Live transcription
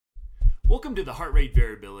Welcome to the Heart Rate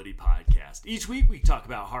Variability Podcast. Each week we talk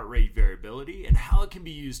about heart rate variability and how it can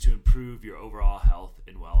be used to improve your overall health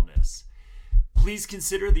and wellness. Please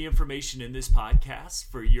consider the information in this podcast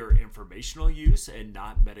for your informational use and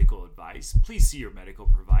not medical advice. Please see your medical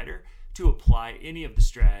provider to apply any of the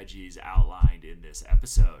strategies outlined in this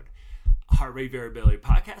episode. Heart Rate Variability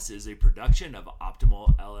Podcast is a production of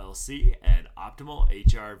Optimal LLC and Optimal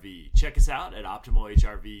HRV. Check us out at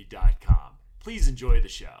optimalhrv.com. Please enjoy the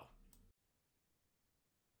show.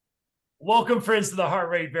 Welcome, friends, to the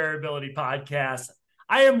Heart Rate Variability Podcast.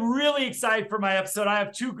 I am really excited for my episode. I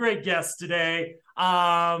have two great guests today.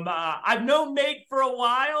 I've known Nate for a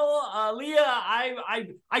while.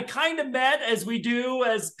 Aliyah, I kind of met, as we do,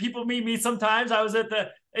 as people meet me sometimes. I was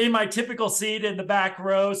in my typical seat in the back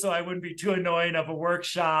row, so I wouldn't be too annoying of a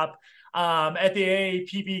workshop at the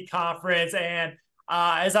AAPB conference. And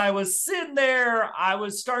as I was sitting there, I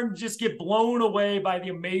was starting to just get blown away by the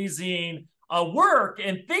amazing work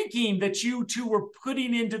and thinking that you two were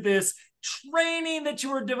putting into this training that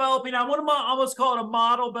you were developing. I want to almost call it a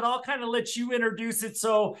model, but I'll kind of let you introduce it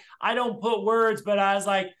so I don't put words. But I was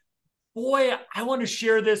like, boy, I want to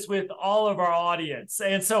share this with all of our audience.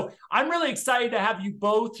 And so I'm really excited to have you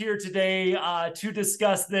both here today to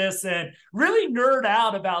discuss this and really nerd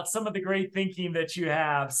out about some of the great thinking that you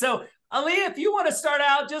have. So Aliyah, if you want to start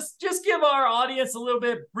out, just give our audience a little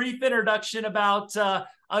bit brief introduction about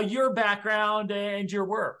your background and your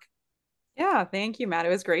work. Yeah, thank you, Matt. It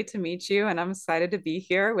was great to meet you, and I'm excited to be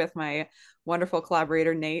here with my wonderful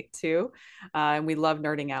collaborator, Nate, too. And we love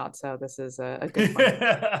nerding out, so this is a good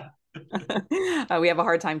one. We have a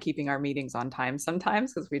hard time keeping our meetings on time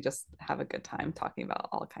sometimes because we just have a good time talking about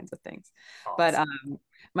all kinds of things. Awesome. But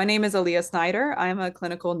my name is Aliyah Snyder. I'm a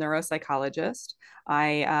clinical neuropsychologist.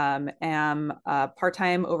 I am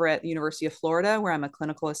part-time over at the University of Florida, where I'm a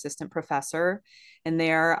clinical assistant professor. And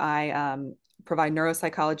there I provide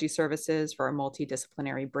neuropsychology services for a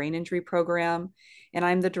multidisciplinary brain injury program. And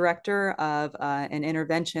I'm the director of an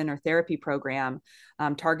intervention or therapy program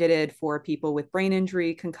targeted for people with brain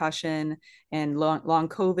injury, concussion, and long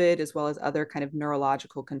COVID, as well as other kind of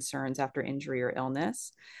neurological concerns after injury or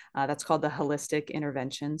illness. That's called the Holistic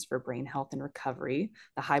Interventions for Brain Health and Recovery,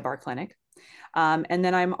 the High Bar Clinic. And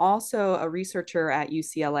then I'm also a researcher at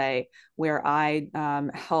UCLA, where I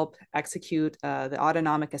help execute the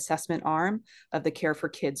autonomic assessment arm of the Care for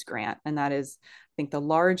Kids grant. And that is, I think, the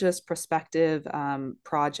largest prospective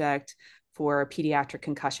project for pediatric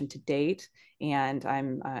concussion to date. And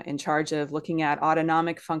I'm in charge of looking at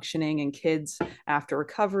autonomic functioning in kids after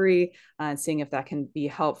recovery and seeing if that can be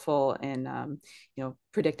helpful in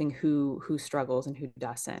predicting who struggles and who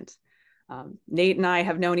doesn't. Nate and I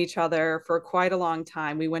have known each other for quite a long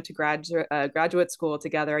time. We went to graduate school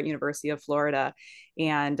together at University of Florida,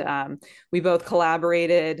 and we both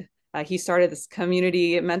collaborated. He started this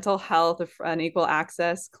community mental health and equal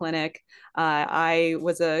access clinic. I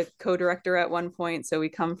was a co-director at one point, so we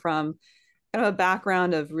come from kind of a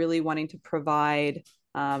background of really wanting to provide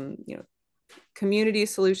community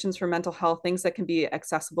solutions for mental health, things that can be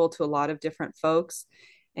accessible to a lot of different folks.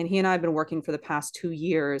 And he and I have been working for the past 2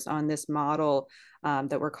 years on this model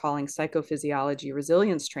that we're calling Psychophysiology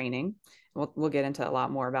Resilience Training. We'll get into a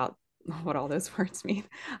lot more about what all those words mean.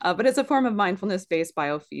 But it's a form of mindfulness-based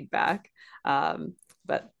biofeedback.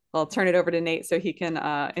 But I'll turn it over to Nate so he can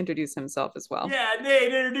introduce himself as well. Yeah,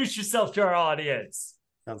 Nate, introduce yourself to our audience.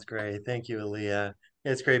 Sounds great. Thank you, Aliyah.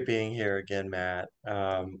 It's great being here again, Matt.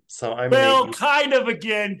 So I'm Nate. Kind of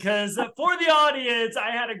again, because for the audience, I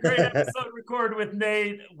had a great episode recorded with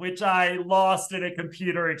Nate, which I lost in a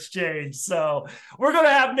computer exchange. So we're going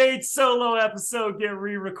to have Nate's solo episode get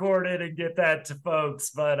re-recorded and get that to folks.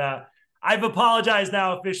 But I've apologized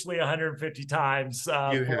now officially 150 times for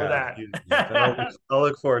that. I'll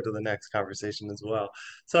look forward to the next conversation as well.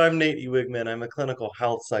 So I'm Nate Ewigman. I'm a clinical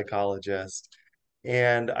health psychologist.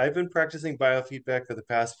 And I've been practicing biofeedback for the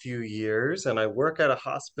past few years, and I work at a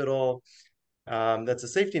hospital that's a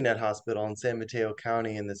safety net hospital in San Mateo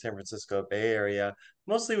County in the San Francisco Bay Area,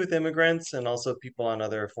 mostly with immigrants and also people on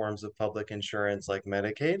other forms of public insurance like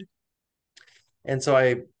Medicaid. And so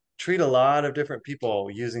I treat a lot of different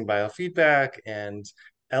people using biofeedback and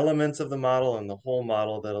elements of the model and the whole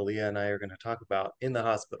model that Aliyah and I are going to talk about in the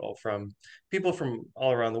hospital, from people from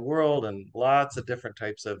all around the world and lots of different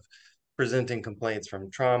types of presenting complaints,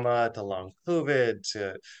 from trauma to long COVID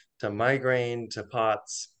to migraine to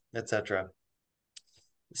POTS, etc.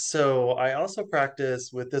 So I also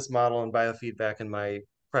practice with this model and biofeedback in my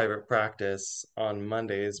private practice on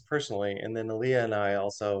Mondays personally. And then Aliyah and I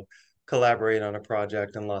also collaborate on a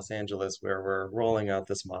project in Los Angeles where we're rolling out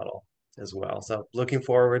this model as well. So looking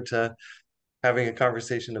forward to having a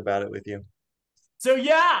conversation about it with you. So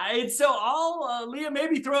yeah, and so I'll Leah,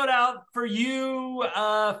 maybe throw it out for you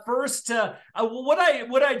first. What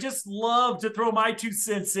I just love to throw my 2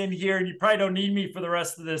 cents in here, and you probably don't need me for the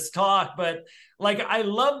rest of this talk, but like I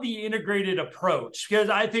love the integrated approach,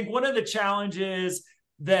 because I think one of the challenges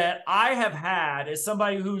that I have had as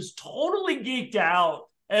somebody who's totally geeked out,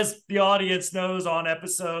 as the audience knows, on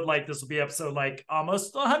episode like this will be episode like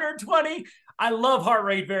almost 120. I love heart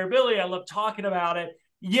rate variability. I love talking about it.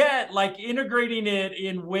 Yet, like integrating it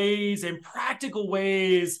in ways, in practical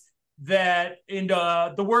ways, that in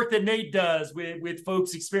the work that Nate does with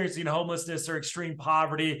folks experiencing homelessness or extreme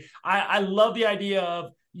poverty. I love the idea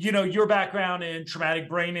of, you know, your background in traumatic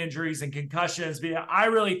brain injuries and concussions. I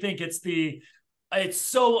really think it's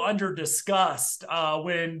so under discussed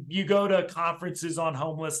when you go to conferences on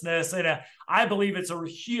homelessness, and I believe it's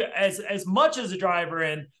as much as a driver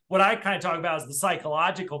in what I kind of talk about is the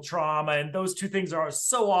psychological trauma, and those two things are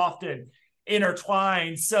so often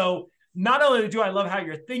intertwined. So not only do I love how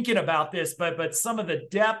you're thinking about this, but some of the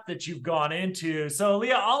depth that you've gone into. So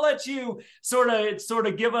Leah, I'll let you sort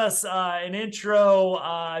of give us an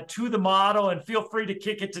intro to the model, and feel free to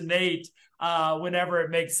kick it to Nate whenever it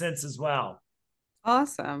makes sense as well.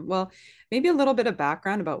 Awesome. Well, maybe a little bit of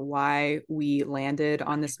background about why we landed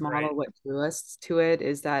on this model. Great. What drew us to it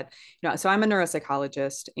is that, so I'm a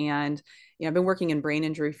neuropsychologist, and, I've been working in brain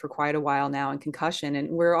injury for quite a while now, and concussion. And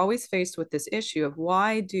we're always faced with this issue of,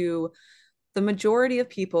 why do the majority of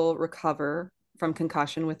people recover from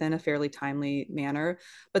concussion within a fairly timely manner,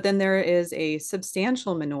 but then there is a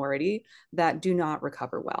substantial minority that do not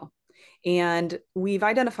recover well. And we've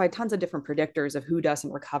identified tons of different predictors of who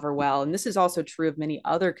doesn't recover well. And this is also true of many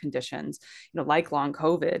other conditions, like long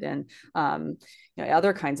COVID and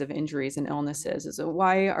other kinds of injuries and illnesses. Is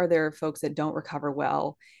why are there folks that don't recover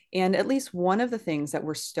well? And at least one of the things that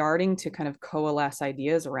we're starting to kind of coalesce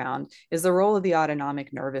ideas around is the role of the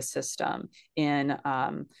autonomic nervous system in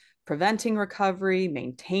preventing recovery,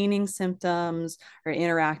 maintaining symptoms, or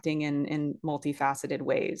interacting in multifaceted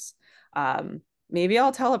ways. Maybe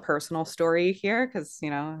I'll tell a personal story here, because,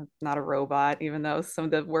 I'm not a robot, even though some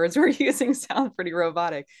of the words we're using sound pretty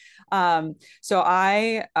robotic. So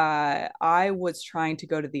I was trying to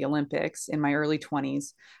go to the Olympics in my early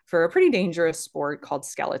 20s for a pretty dangerous sport called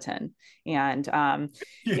skeleton. And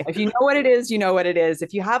if you know what it is, you know what it is.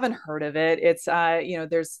 If you haven't heard of it, it's,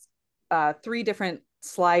 there's 3 different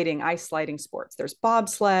ice sliding sports. There's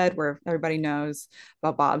bobsled, where everybody knows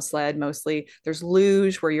about bobsled mostly. There's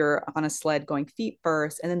luge, where you're on a sled going feet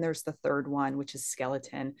first. And then there's the third one, which is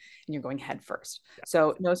skeleton, and you're going head first. Yeah.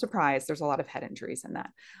 So no surprise, there's a lot of head injuries in that.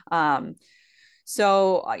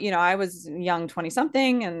 So, I was young, 20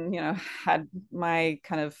 something, and, had my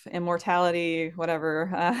kind of immortality,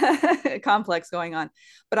 whatever, complex going on.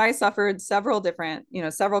 But I suffered several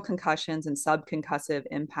concussions and subconcussive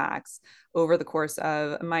impacts over the course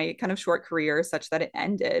of my kind of short career, such that it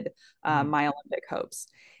ended my Olympic hopes.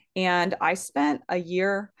 And I spent a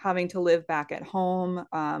year having to live back at home,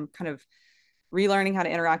 kind of relearning how to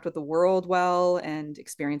interact with the world well, and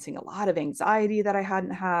experiencing a lot of anxiety that I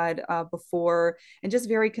hadn't had before, and just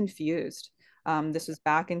very confused. This was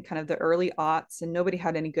back in kind of the early aughts, and nobody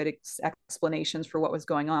had any good explanations for what was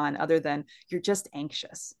going on, other than you're just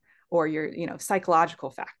anxious, or you're,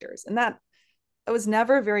 psychological factors. And that was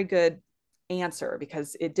never a very good answer,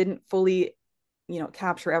 because it didn't fully,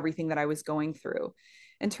 capture everything that I was going through.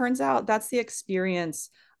 And turns out that's the experience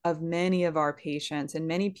of many of our patients and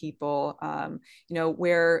many people,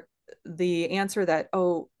 where the answer that,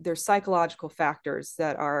 oh, there's psychological factors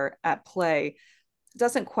that are at play,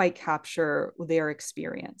 doesn't quite capture their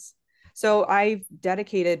experience. So I've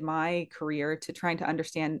dedicated my career to trying to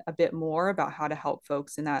understand a bit more about how to help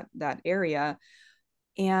folks in that area.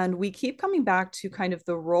 And we keep coming back to kind of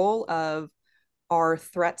the role of our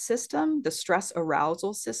threat system, the stress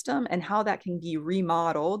arousal system, and how that can be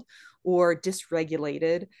remodeled or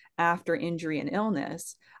dysregulated after injury and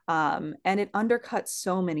illness. And it undercuts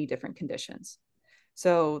so many different conditions.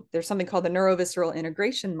 So there's something called the neurovisceral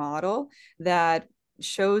integration model that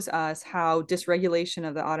shows us how dysregulation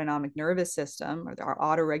of the autonomic nervous system, or our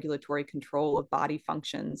autoregulatory control of body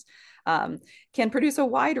functions, can produce a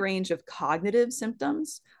wide range of cognitive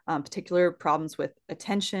symptoms, particular problems with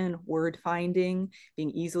attention, word finding, being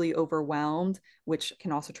easily overwhelmed, which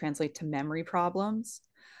can also translate to memory problems.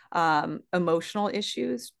 Emotional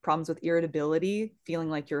issues, problems with irritability, feeling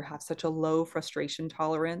like you have such a low frustration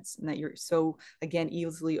tolerance, and that you're so, again,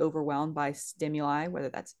 easily overwhelmed by stimuli, whether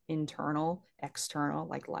that's internal, external,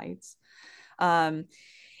 like lights. And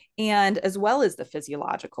as well as the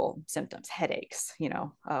physiological symptoms, headaches,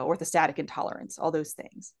 orthostatic intolerance, all those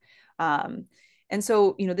things. And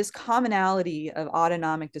so, this commonality of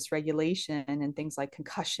autonomic dysregulation and things like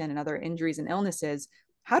concussion and other injuries and illnesses,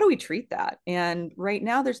 how do we treat that? And right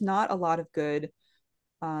now, there's not a lot of good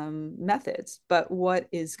methods, but what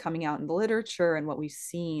is coming out in the literature and what we've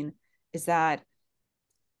seen is that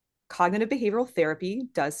cognitive behavioral therapy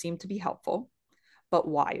does seem to be helpful, but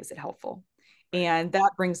why is it helpful? And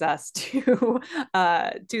that brings us to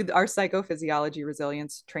our Psychophysiology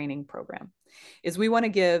Resilience Training program. Is we want to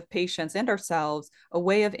give patients and ourselves a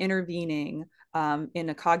way of intervening in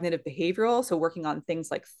a cognitive behavioral, so working on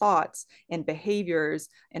things like thoughts and behaviors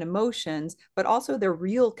and emotions, but also their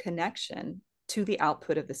real connection to the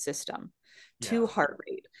output of the system, to heart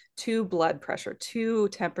rate, to blood pressure, to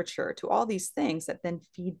temperature, to all these things that then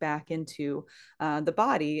feed back into the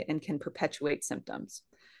body and can perpetuate symptoms.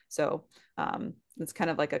 So it's kind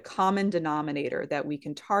of like a common denominator that we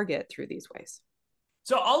can target through these ways.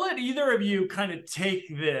 So I'll let either of you kind of take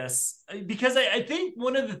this, because I think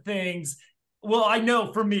one of the things, well, I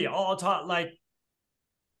know for me, I'll talk like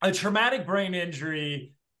a traumatic brain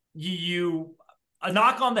injury, a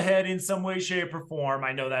knock on the head in some way, shape, or form.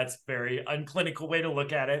 I know that's very unclinical way to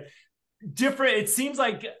look at it. It seems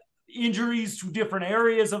like injuries to different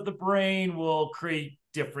areas of the brain will create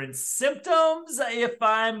different symptoms. If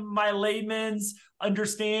my layman's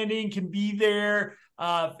understanding can be there.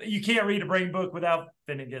 You can't read a brain book without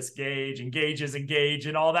Finnegas Gage and Gage's Engage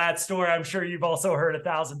and all that story. I'm sure you've also heard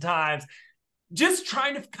 1,000 times. Just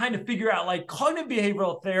trying to kind of figure out like cognitive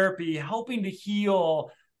behavioral therapy, helping to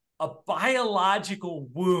heal a biological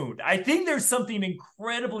wound. I think there's something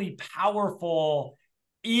incredibly powerful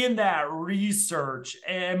in that research.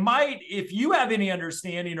 And if you have any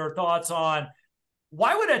understanding or thoughts on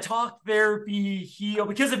why would a talk therapy heal?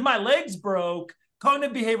 Because if my leg's broke,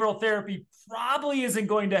 cognitive behavioral therapy probably isn't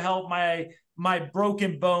going to help my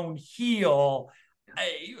broken bone heal.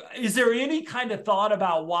 Is there any kind of thought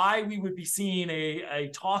about why we would be seeing a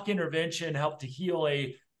talk intervention help to heal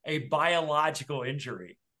a biological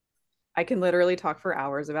injury? I can literally talk for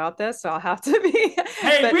hours about this, so I'll have to be.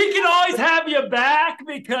 Hey, we can always have you back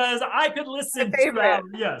because I could listen to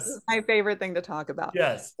yes. This is my favorite thing to talk about.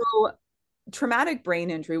 Yes. So traumatic brain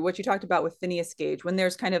injury, what you talked about with Phineas Gage, when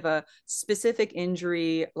there's kind of a specific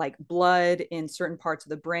injury like blood in certain parts of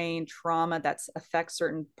the brain, trauma that affects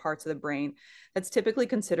certain parts of the brain, that's typically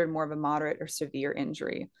considered more of a moderate or severe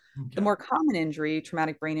injury. Okay. The more common injury,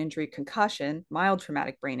 traumatic brain injury, concussion, mild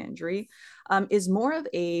traumatic brain injury, is more of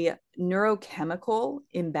a neurochemical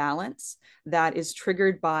imbalance that is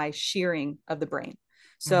triggered by shearing of the brain.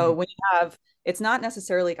 So when you have, it's not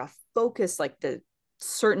necessarily like a focus, like the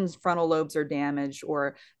certain frontal lobes are damaged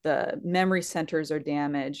or the memory centers are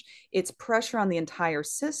damaged. It's pressure on the entire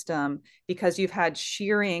system because you've had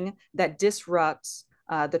shearing that disrupts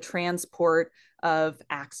the transport of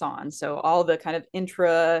axons. So all the kind of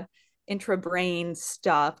intra-brain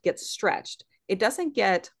stuff gets stretched. It doesn't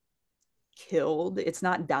get killed, it's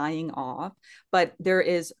not dying off, but there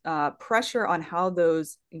is pressure on how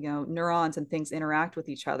those neurons and things interact with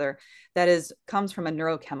each other that comes from a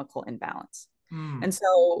neurochemical imbalance. And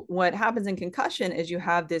so what happens in concussion is you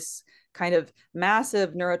have this kind of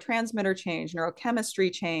massive neurotransmitter change, neurochemistry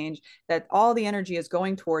change, that all the energy is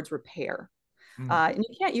going towards repair. And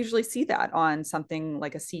you can't usually see that on something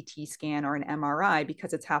like a CT scan or an MRI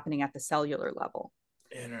because it's happening at the cellular level.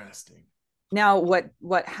 Interesting. Now,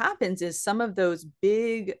 what happens is some of those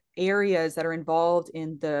big areas that are involved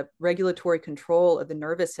in the regulatory control of the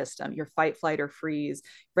nervous system, your fight, flight, or freeze,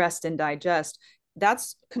 rest and digest,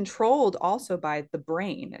 that's controlled also by the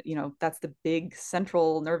brain. That's the big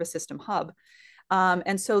central nervous system hub.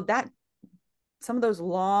 And so that some of those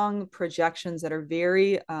long projections that are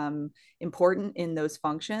very important in those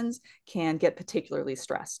functions can get particularly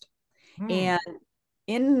stressed.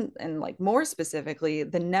 And like more specifically,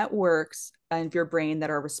 the networks of your brain that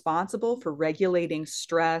are responsible for regulating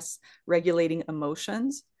stress, regulating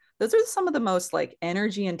emotions, those are some of the most like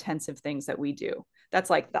energy intensive things that we do. That's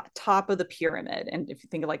like the top of the pyramid. And if you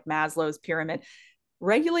think of like Maslow's pyramid,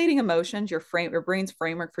 regulating emotions, your brain's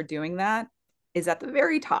framework for doing that is at the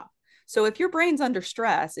very top. So if your brain's under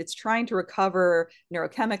stress, it's trying to recover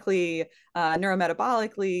neurochemically,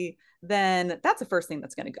 neurometabolically, then that's the first thing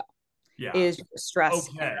that's going to go. Yeah. Is stress.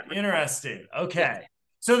 Okay. Interesting. Okay. Yeah.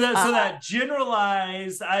 So that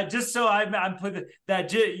generalized, just so I'm putting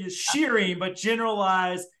that shearing, but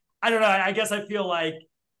generalized, I don't know. I guess I feel like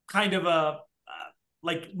kind of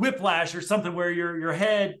like whiplash or something where your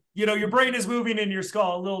head, your brain is moving in your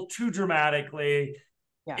skull a little too dramatically.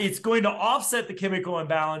 Yeah. It's going to offset the chemical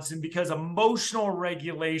imbalance, and because emotional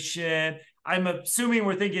regulation, I'm assuming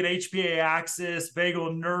we're thinking HPA axis,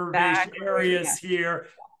 vagal nerve areas here.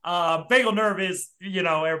 Vagal nerve is,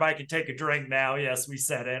 everybody can take a drink now. Yes, we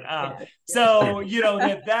said it. Yeah. So,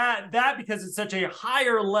 that because it's such a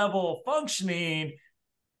higher level of functioning,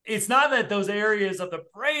 it's not that those areas of the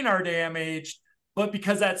brain are damaged, but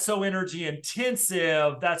because that's so energy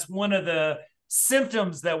intensive, that's one of the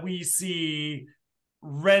symptoms that we see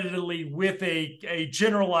readily with a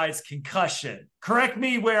generalized concussion. Correct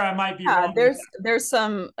me where I might be wrong. There's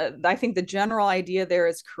some, I think the general idea there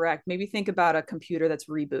is correct. Maybe think about a computer that's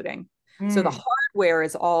rebooting. So the hardware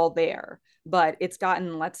is all there, but it's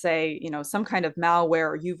gotten, let's say, some kind of malware,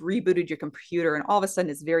 or you've rebooted your computer and all of a sudden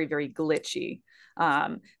it's very, very glitchy.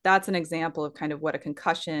 That's an example of kind of what a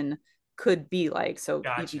concussion could be like. So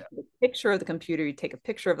Gotcha. you take a picture of the computer, you take a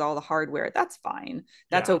picture of all the hardware, that's fine.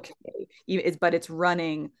 That's okay. But it's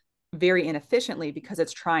running very inefficiently because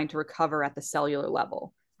it's trying to recover at the cellular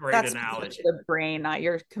level. Great analogy. The brain, not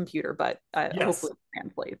your computer, but hopefully it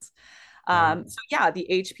translates. So the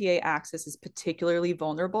HPA axis is particularly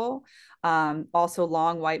vulnerable. Also,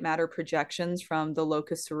 long white matter projections from the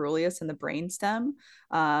locus ceruleus and the brainstem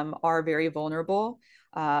are very vulnerable.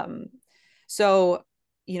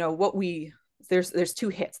 There's two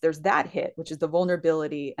hits. There's that hit, which is the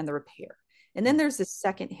vulnerability and the repair. And then there's this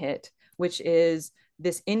second hit, which is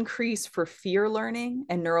this increase for fear learning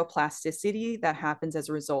and neuroplasticity that happens as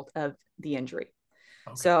a result of the injury.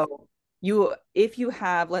 Okay. So if you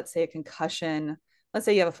have, let's say, a concussion, let's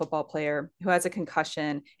say you have a football player who has a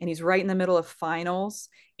concussion and he's right in the middle of finals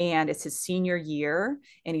and it's his senior year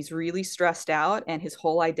and he's really stressed out and his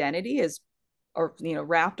whole identity is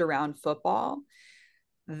wrapped around football.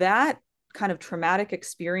 That kind of traumatic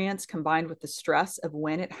experience combined with the stress of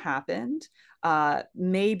when it happened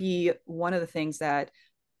may be one of the things that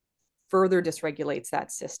further dysregulates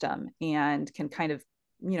that system and can kind of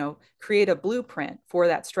create a blueprint for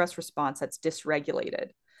that stress response that's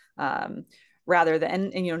dysregulated, rather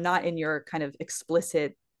than, not in your kind of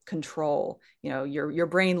explicit control. Your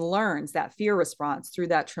brain learns that fear response through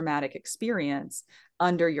that traumatic experience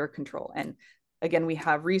under your control. And again, we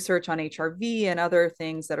have research on HRV and other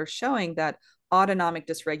things that are showing that autonomic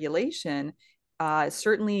dysregulation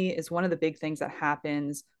certainly is one of the big things that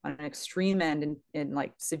happens on an extreme end in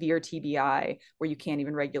like severe TBI, where you can't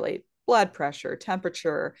even regulate blood pressure,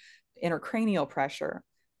 temperature, intracranial pressure.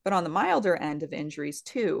 But on the milder end of injuries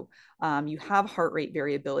too, you have heart rate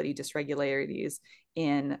variability dysregularities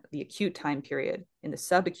in the acute time period, in the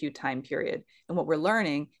subacute time period. And what we're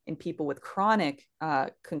learning in people with chronic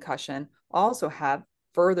concussion also have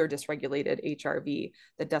further dysregulated HRV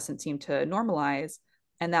that doesn't seem to normalize.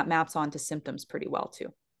 And that maps onto symptoms pretty well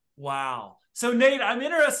too. Wow. So Nate, I'm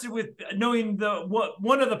interested with knowing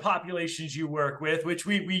one of the populations you work with, which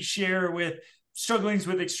we share with strugglings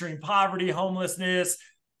with extreme poverty, homelessness,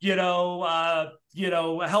 health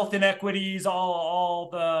inequities, all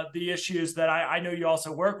the issues that I know you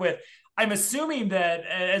also work with. I'm assuming that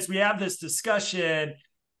as we have this discussion,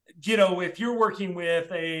 if you're working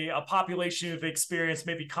with a population who've experienced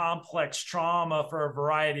maybe complex trauma for a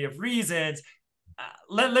variety of reasons,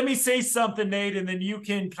 let me say something, Nate, and then you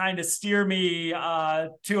can kind of steer me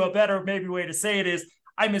to a better maybe way to say it is,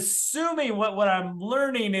 I'm assuming what I'm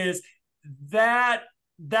learning is that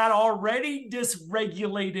already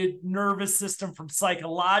dysregulated nervous system from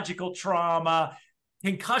psychological trauma,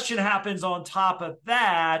 concussion happens on top of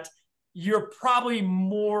that, you're probably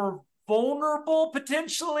more vulnerable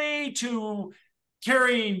potentially to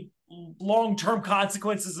carrying long-term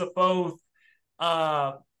consequences of both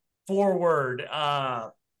forward.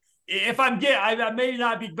 If I may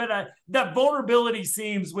not be, but that vulnerability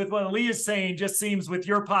seems, with what Aliyah's saying, just seems with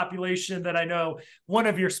your population that I know one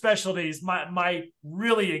of your specialties might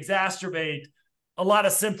really exacerbate a lot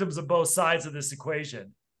of symptoms of both sides of this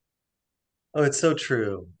equation. Oh, it's so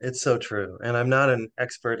true. It's so true. And I'm not an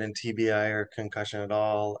expert in TBI or concussion at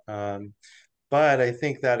all. But I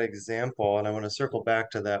think that example, and I want to circle back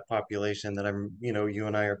to that population that you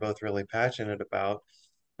and I are both really passionate about.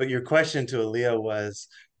 But your question to Aliyah was,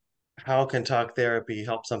 how can talk therapy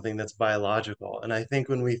help something that's biological? And I think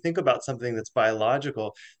when we think about something that's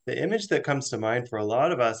biological, the image that comes to mind for a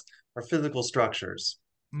lot of us are physical structures.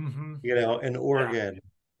 An organ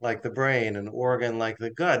like the brain, an organ like the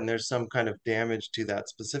gut, and there's some kind of damage to that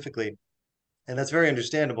specifically. And that's very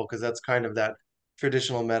understandable because that's kind of that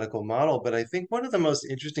traditional medical model. But I think one of the most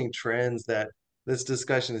interesting trends that this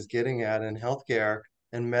discussion is getting at in healthcare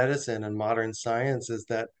and medicine and modern science is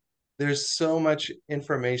that there's so much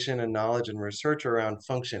information and knowledge and research around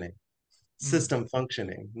functioning, system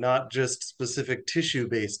functioning, not just specific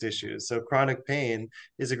tissue-based issues. So chronic pain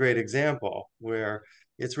is a great example where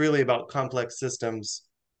it's really about complex systems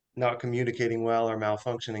not communicating well or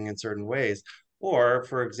malfunctioning in certain ways. Or,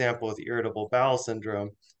 for example, with irritable bowel syndrome,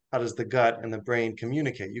 how does the gut and the brain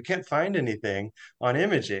communicate? You can't find anything on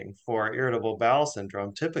imaging for irritable bowel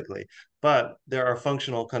syndrome typically, but there are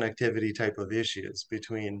functional connectivity type of issues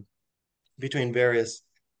between various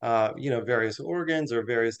various organs or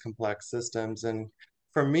various complex systems. And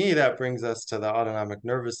for me, that brings us to the autonomic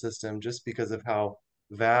nervous system just because of how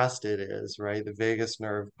vast it is, right? The vagus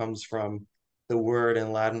nerve comes from the word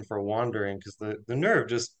in Latin for wandering, because the nerve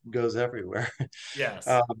just goes everywhere. Yes.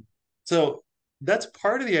 So that's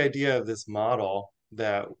part of the idea of this model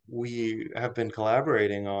that we have been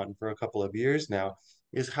collaborating on for a couple of years now,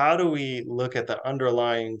 is how do we look at the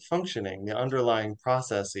underlying functioning, the underlying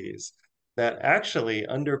processes that actually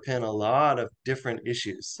underpin a lot of different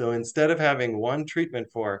issues. So instead of having one treatment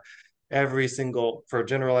for for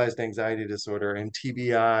generalized anxiety disorder and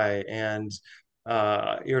TBI and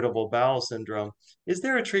irritable bowel syndrome, is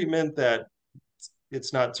there a treatment that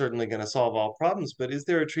it's not certainly going to solve all problems, but is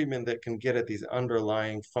there a treatment that can get at these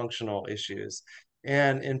underlying functional issues?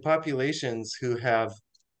 And in populations who have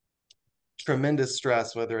tremendous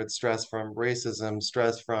stress, whether it's stress from racism,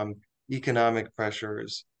 stress from economic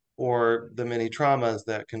pressures, or the many traumas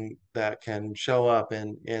that can show up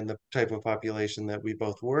in the type of population that we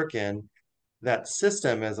both work in, that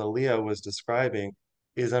system, as Aliyah was describing,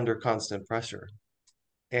 is under constant pressure.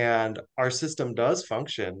 And our system does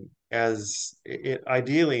function as it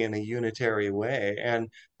ideally in a unitary way. And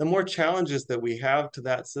the more challenges that we have to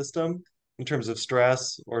that system in terms of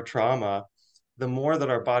stress or trauma, the more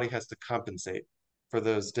that our body has to compensate for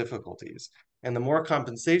those difficulties. And the more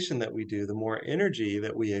compensation that we do, the more energy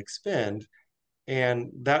that we expend.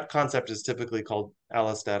 And that concept is typically called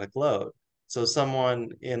allostatic load. So someone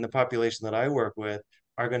in the population that I work with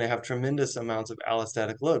are going to have tremendous amounts of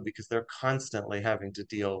allostatic load because they're constantly having to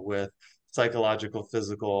deal with psychological,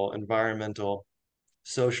 physical, environmental,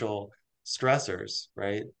 social stressors,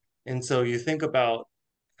 right? And so you think about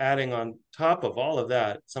adding on top of all of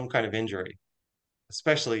that some kind of injury,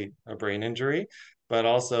 especially a brain injury, but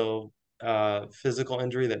also physical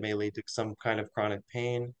injury that may lead to some kind of chronic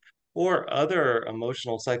pain or other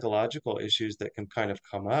emotional, psychological issues that can kind of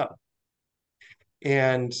come up.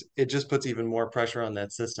 And it just puts even more pressure on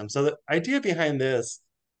that system. So the idea behind this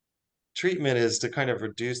treatment is to kind of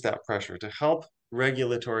reduce that pressure, to help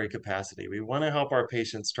regulatory capacity. We want to help our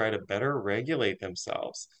patients try to better regulate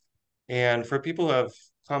themselves. And for people who have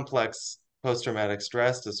complex post-traumatic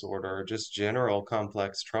stress disorder or just general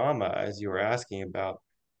complex trauma, as you were asking about,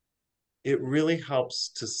 it really helps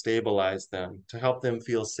to stabilize them, to help them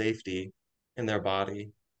feel safety in their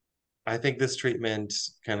body. I think this treatment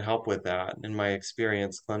can help with that in my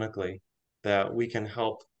experience clinically, that we can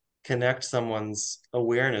help connect someone's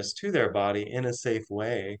awareness to their body in a safe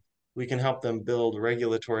way. We can help them build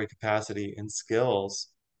regulatory capacity and skills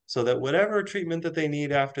so that whatever treatment that they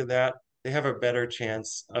need after that, they have a better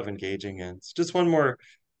chance of engaging in. So just one more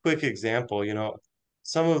quick example,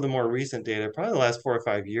 some of the more recent data, probably the last 4 or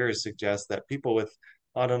 5 years, suggests that people with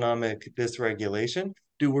autonomic dysregulation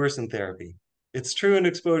do worse in therapy. It's true in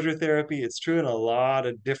exposure therapy. It's true in a lot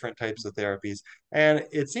of different types of therapies. And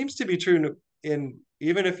it seems to be true in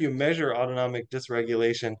even if you measure autonomic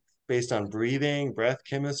dysregulation based on breathing, breath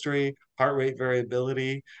chemistry, heart rate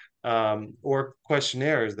variability, or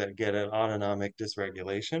questionnaires that get at autonomic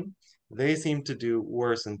dysregulation, they seem to do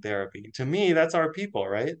worse in therapy. To me, that's our people,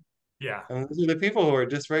 right? Yeah. And those are the people who are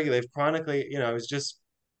dysregulated chronically. I was just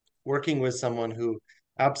working with someone who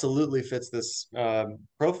absolutely fits this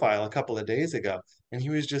profile a couple of days ago. And he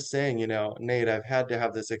was just saying, Nate, I've had to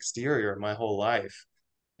have this exterior my whole life.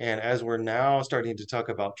 And as we're now starting to talk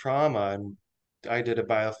about trauma, and I did a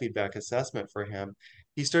biofeedback assessment for him,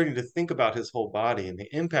 he's starting to think about his whole body and the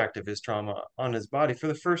impact of his trauma on his body for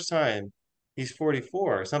the first time. He's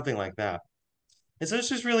 44 or something like that. And so it's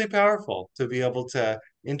just really powerful to be able to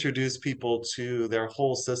introduce people to their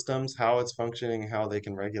whole systems, how it's functioning, how they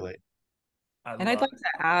can regulate. I And I'd love like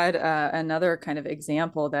it. to add another kind of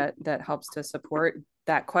example that helps to support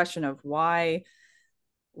that question of why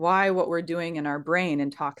what we're doing in our brain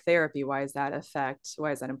in talk therapy, why is that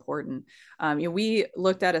important? We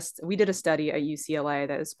did a study at UCLA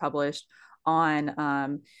that was published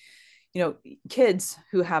on kids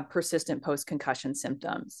who have persistent post-concussion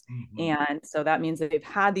symptoms. Mm-hmm. And so that means that they've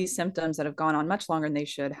had these symptoms that have gone on much longer than they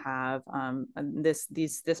should have.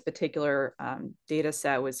 This particular data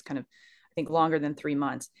set was kind of, I think, longer than 3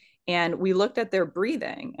 months. And we looked at their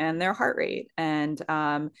breathing and their heart rate. And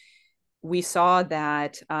we saw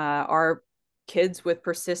that our kids with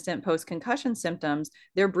persistent post-concussion symptoms,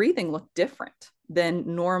 their breathing looked different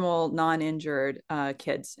than normal non-injured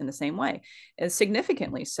kids in the same way, and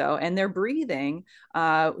significantly so. And their breathing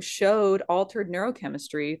showed altered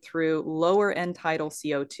neurochemistry through lower end tidal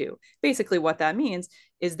CO2. Basically what that means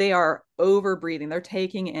is they are over breathing. They're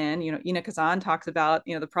taking in, Ina Kazan talks about,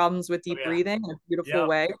 the problems with deep breathing in a beautiful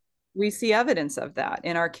way. We see evidence of that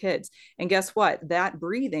in our kids. And guess what? That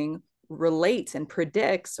breathing relates and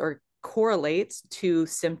predicts or correlates to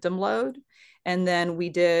symptom load. And then we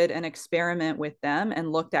did an experiment with them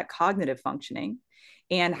and looked at cognitive functioning,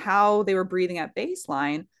 and how they were breathing at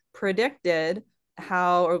baseline predicted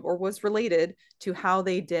how, or was related to how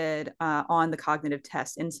they did on the cognitive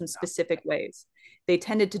test in some specific ways. They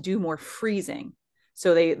tended to do more freezing.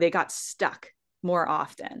 So they got stuck more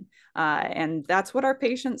often. And that's what our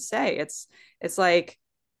patients say. It's like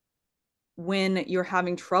when you're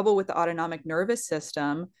having trouble with the autonomic nervous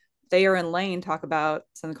system, Thayer and Lane talk about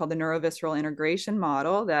something called the neurovisceral integration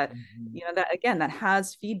model that, that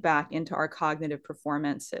has feedback into our cognitive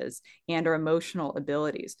performances and our emotional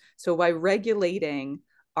abilities. So by regulating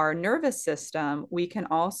our nervous system, we can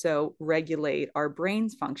also regulate our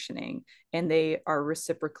brain's functioning, and they are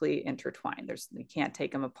reciprocally intertwined. You can't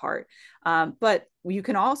take them apart. But you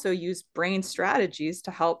can also use brain strategies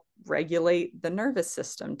to help regulate the nervous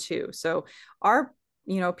system too. So our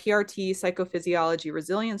PRT, Psychophysiology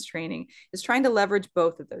Resilience Training, is trying to leverage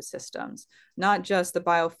both of those systems, not just the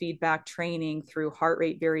biofeedback training through heart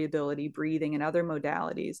rate variability, breathing, and other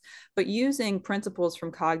modalities, but using principles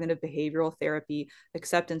from cognitive behavioral therapy,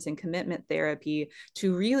 acceptance and commitment therapy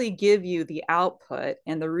to really give you the output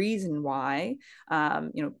and the reason why,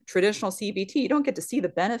 traditional CBT, you don't get to see the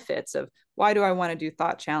benefits of why do I want to do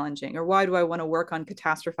thought challenging, or why do I want to work on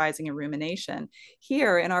catastrophizing and rumination?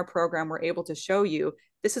 Here in our program, we're able to show you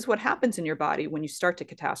this is what happens in your body when you start to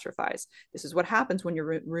catastrophize. This is what happens when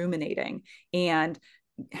you're ruminating, and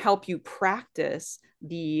help you practice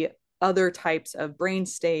the other types of brain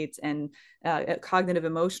states and cognitive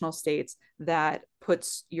emotional states that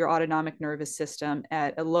puts your autonomic nervous system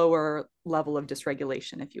at a lower level of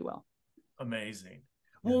dysregulation, if you will. Amazing.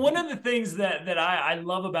 Well, one of the things that I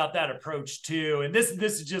love about that approach too, and this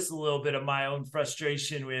is just a little bit of my own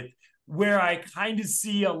frustration with where I kind of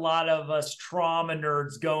see a lot of us trauma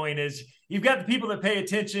nerds going, is you've got the people that pay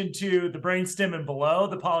attention to the brainstem and below,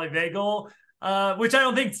 the polyvagal, which I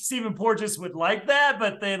don't think Stephen Porges would like that,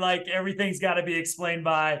 but they like everything's got to be explained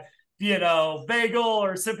by, vagal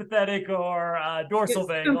or sympathetic or dorsal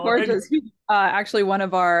vagal. Actually one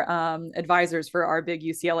of our advisors for our big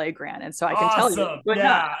UCLA grant. And so I can tell you.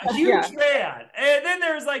 Yeah, huge fan. And then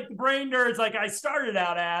there's like the brain nerds like I started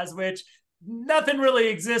out as, which nothing really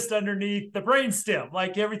exists underneath the brainstem.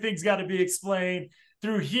 Like everything's got to be explained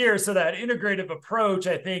through here. So that integrative approach,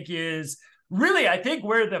 I think, is really,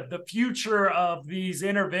 where the future of these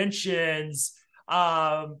interventions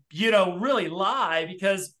really lie,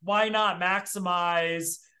 because why not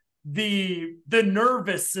maximize the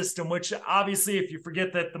nervous system, which obviously, if you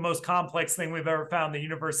forget that the most complex thing we've ever found in the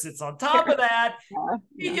universe sits on top of that,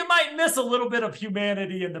 you might miss a little bit of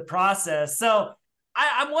humanity in the process. So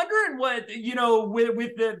I'm wondering what,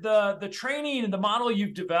 with the training and the model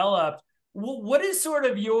you've developed, what is sort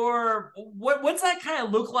of what's that kind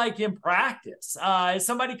of look like in practice? If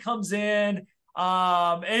somebody comes in,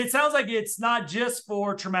 and it sounds like it's not just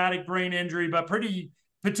for traumatic brain injury, but pretty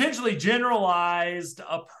potentially generalized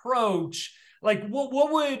approach. Like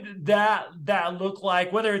what would that look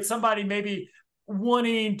like? Whether it's somebody maybe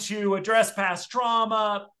wanting to address past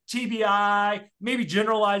trauma, TBI, maybe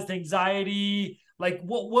generalized anxiety. Like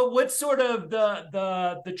what's sort of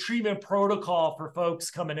the treatment protocol for folks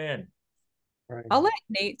coming in? Right. I'll let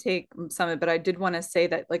Nate take some of it, but I did want to say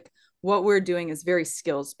that what we're doing is very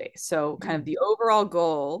skills based. So kind of the overall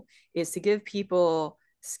goal is to give people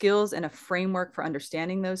skills and a framework for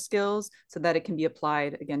understanding those skills so that it can be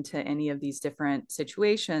applied again to any of these different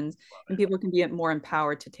situations, and people can be more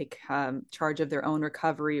empowered to take charge of their own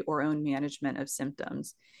recovery or own management of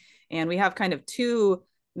symptoms. And we have kind of two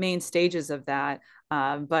main stages of that.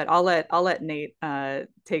 But I'll let Nate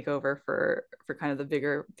take over for kind of the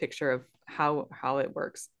bigger picture of how it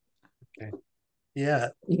works. Okay. Yeah,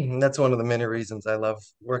 that's one of the many reasons I love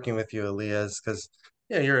working with you, Aliyah, is because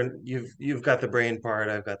you've got the brain part,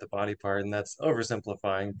 I've got the body part, and that's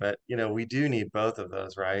oversimplifying, but we do need both of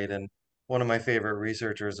those, right? And one of my favorite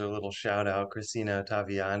researchers, a little shout out, Cristina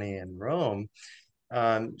Taviani in Rome,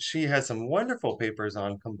 she has some wonderful papers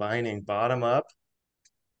on combining bottom up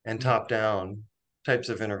and top down types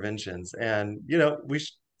of interventions. And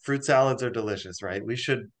fruit salads are delicious, right? We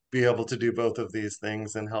should be able to do both of these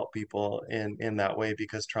things and help people in that way,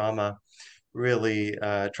 because trauma really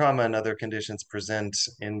trauma and other conditions present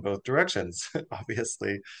in both directions,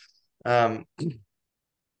 obviously. Um,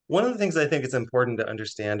 One of the things I think it's important to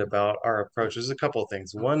understand about our approach is a couple of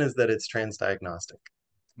things. One is that it's transdiagnostic.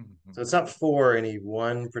 So it's not for any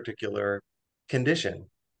one particular condition.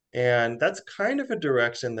 And that's kind of a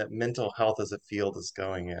direction that mental health as a field is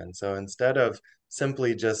going in. So instead of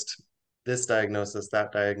simply just this diagnosis,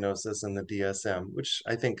 that diagnosis, and the DSM, which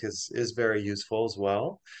I think is very useful as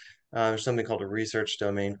well, there's something called a research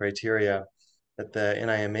domain criteria that the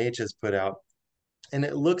NIMH has put out, and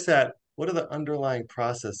it looks at what are the underlying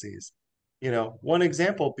processes. One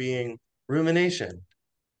example being rumination.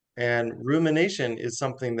 And rumination is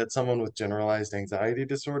something that someone with generalized anxiety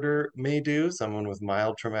disorder may do, someone with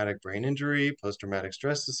mild traumatic brain injury, post-traumatic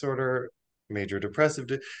stress disorder, major depressive.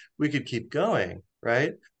 We could keep going,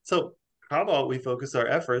 right? So how about we focus our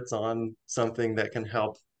efforts on something that can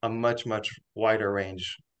help a much, much wider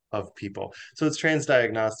range of people? So it's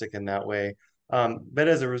transdiagnostic in that way. But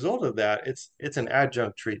as a result of that, it's an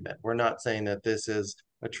adjunct treatment. We're not saying that this is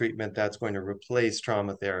a treatment that's going to replace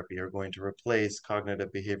trauma therapy or going to replace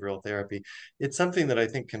cognitive behavioral therapy. It's something that I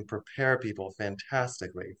think can prepare people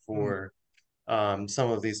fantastically for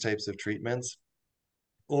some of these types of treatments,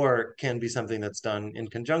 or can be something that's done in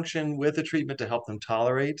conjunction with a treatment to help them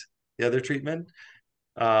tolerate the other treatment,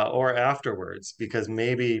 or afterwards, because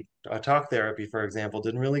maybe a talk therapy, for example,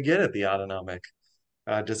 didn't really get at the autonomic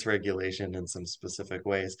dysregulation in some specific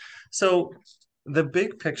ways. So the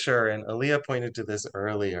big picture, and Aliyah pointed to this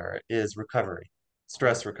earlier, is recovery,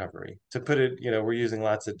 stress recovery. To put it, we're using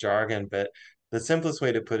lots of jargon, but the simplest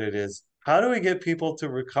way to put it is, how do we get people to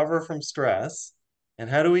recover from stress, and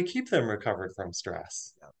how do we keep them recovered from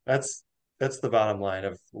stress? That's the bottom line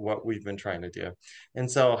of what we've been trying to do. And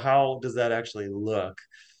so how does that actually look?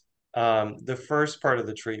 The first part of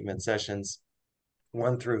the treatment sessions,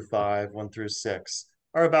 1 through 5, 1 through 6,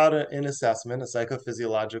 are about an assessment, a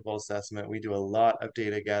psychophysiological assessment. We do a lot of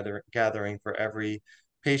data gathering for every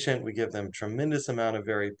patient. We give them tremendous amount of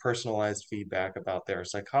very personalized feedback about their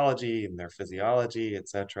psychology and their physiology,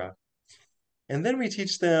 etc. And then we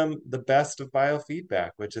teach them the best of biofeedback,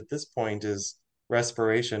 which at this point is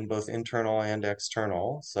respiration, both internal and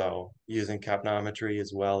external. So using capnometry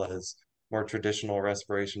as well as more traditional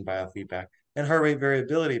respiration biofeedback, and heart rate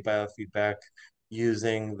variability biofeedback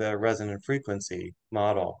using the resonant frequency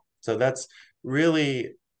model. So that's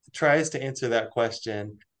really tries to answer that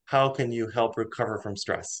question: how can you help recover from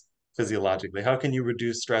stress physiologically? How can you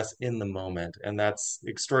reduce stress in the moment? And that's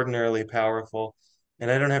extraordinarily powerful.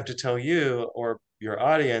 And I don't have to tell you or your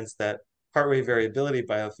audience that heart rate variability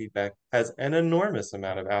biofeedback has an enormous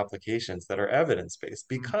amount of applications that are evidence-based,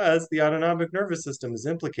 because the autonomic nervous system is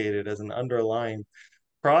implicated as an underlying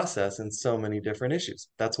process in so many different issues.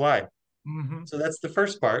 That's why. So that's the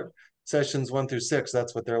first part. Sessions 1 through 6,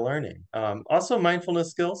 that's what they're learning. Also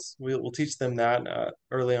mindfulness skills, we'll teach them that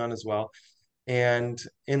early on as well. And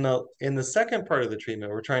in the second part of the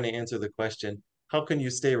treatment, we're trying to answer the question: how can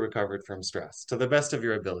you stay recovered from stress to the best of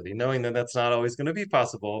your ability, knowing that that's not always going to be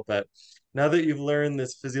possible. But now that you've learned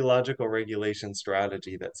this physiological regulation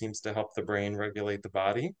strategy that seems to help the brain regulate the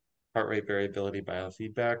body, heart rate variability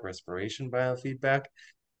biofeedback, respiration biofeedback,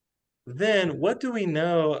 then what do we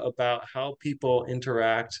know about how people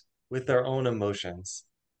interact with their own emotions,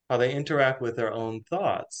 how they interact with their own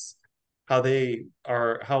thoughts, how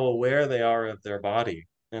aware they are of their body,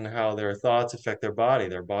 and how their thoughts affect their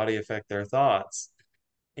body affect their thoughts?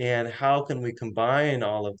 And how can we combine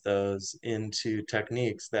all of those into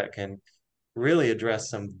techniques that can really address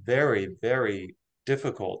some very, very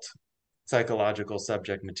difficult psychological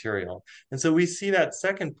subject material? And so we see that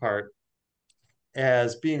second part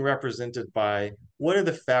as being represented by what are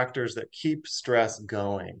the factors that keep stress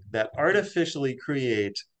going, that artificially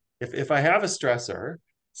create, if I have a stressor,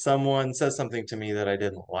 someone says something to me that I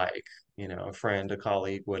didn't like, a friend, a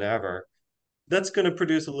colleague, whatever, that's going to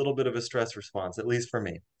produce a little bit of a stress response, at least for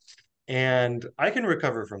me. And I can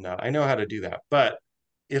recover from that. I know how to do that. But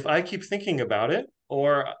if I keep thinking about it,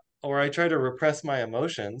 or I try to repress my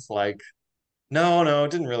emotions, like, no,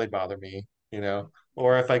 it didn't really bother me,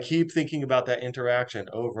 or if I keep thinking about that interaction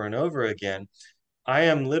over and over again, I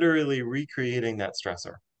am literally recreating that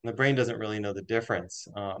stressor. And the brain doesn't really know the difference,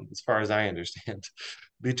 as far as I understand,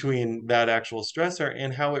 between that actual stressor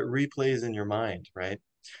and how it replays in your mind, right?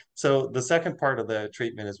 So the second part of the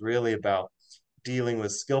treatment is really about dealing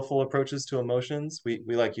with skillful approaches to emotions. We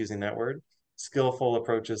like using that word. Skillful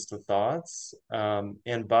approaches to thoughts,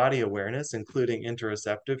 and body awareness, including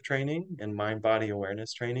interoceptive training and mind-body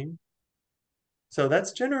awareness training. So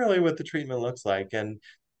that's generally what the treatment looks like. And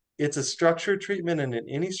it's a structured treatment, and in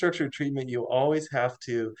any structured treatment, you always have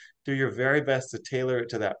to do your very best to tailor it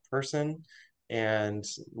to that person and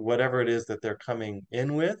whatever it is that they're coming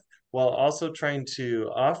in with, while also trying to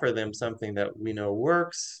offer them something that we know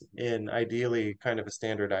works in ideally kind of a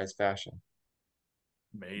standardized fashion.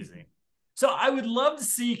 Amazing. So I would love to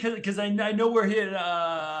see, because I know we're hitting,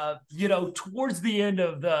 towards the end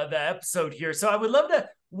of the episode here. So I would love to,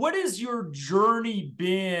 what has your journey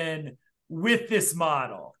been with this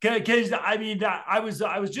model? Because I mean, I was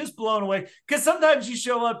just blown away, because sometimes you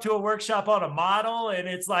show up to a workshop on a model and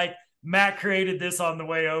it's like, Matt created this on the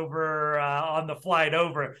way over, on the flight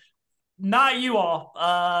over. Not you all.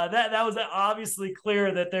 That was obviously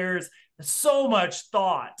clear that there's so much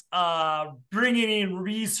thought, bringing in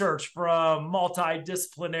research from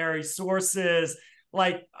multidisciplinary sources.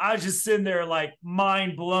 Like, I was just sitting there like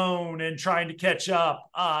mind blown and trying to catch up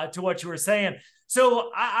to what you were saying. So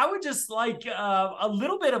I would just like a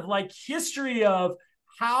little bit of like history of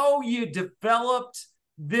how you developed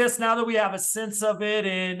this, now that we have a sense of it,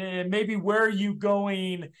 and maybe where are you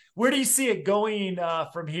going? Where do you see it going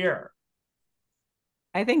from here?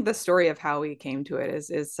 I think the story of how we came to it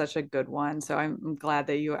is such a good one. So I'm glad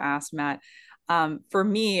that you asked, Matt. For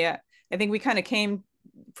me, I think we kind of came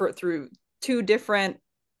through two different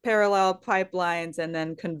parallel pipelines and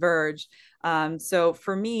then converged. So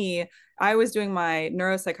for me, I was doing my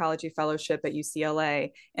neuropsychology fellowship at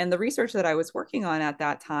UCLA, and the research that I was working on at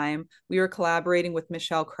that time, we were collaborating with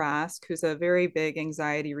Michelle Krask, who's a very big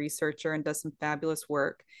anxiety researcher and does some fabulous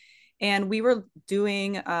work. And we were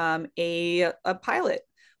doing a pilot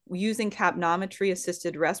using capnometry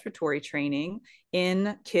assisted respiratory training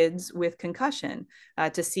in kids with concussion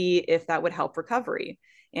to see if that would help recovery.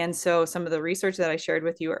 And so some of the research that I shared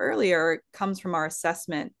with you earlier comes from our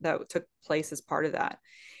assessment that took place as part of that.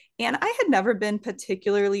 And I had never been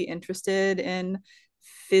particularly interested in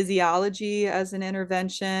physiology as an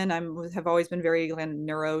intervention. I have always been very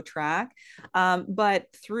neuro track, but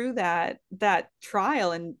through that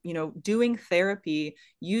trial and doing therapy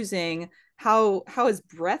using how is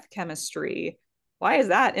breath chemistry, why is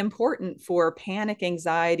that important for panic,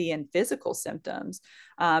 anxiety, and physical symptoms?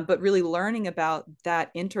 But really learning about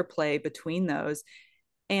that interplay between those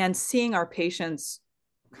and seeing our patients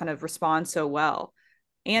kind of respond so well.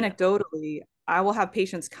 Anecdotally, I will have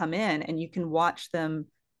patients come in and you can watch them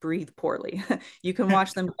breathe poorly. You can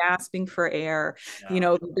watch them gasping for air.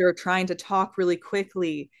 They're trying to talk really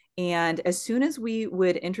quickly. And as soon as we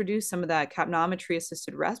would introduce some of that capnometry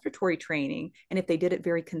assisted respiratory training, and if they did it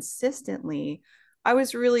very consistently, I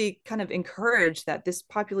was really kind of encouraged that this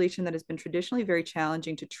population that has been traditionally very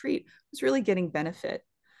challenging to treat was really getting benefit.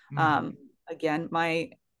 Again,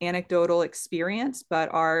 my anecdotal experience, but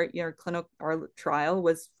our trial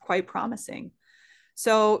was quite promising.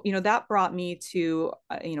 So, that brought me to,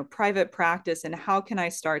 private practice, and how can I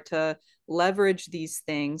start to leverage these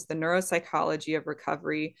things, the neuropsychology of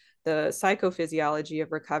recovery, the psychophysiology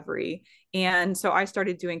of recovery. And so I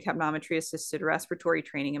started doing capnometry assisted respiratory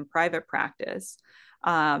training in private practice.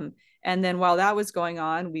 And then while that was going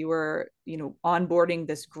on, we were, onboarding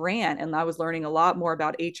this grant, and I was learning a lot more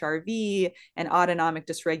about HRV and autonomic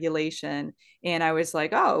dysregulation. And I was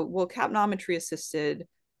like, oh, well, capnometry assisted,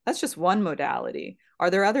 that's just one modality. Are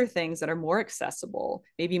there other things that are more accessible,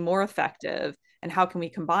 maybe more effective? And how can we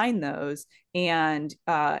combine those? And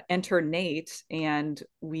enter Nate. And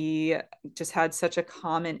we just had such a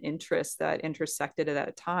common interest that intersected at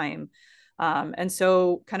that time. And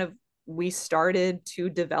so kind of we started to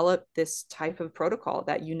develop this type of protocol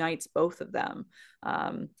that unites both of them.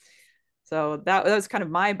 So that was kind of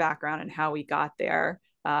my background and how we got there.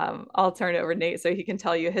 I'll turn it over to Nate so he can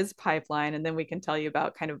tell you his pipeline, and then we can tell you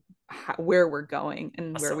about kind of where we're going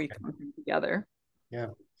and where we come together. Yeah.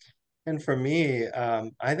 And for me,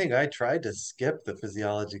 I think I tried to skip the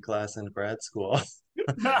physiology class in grad school,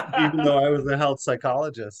 even though I was a health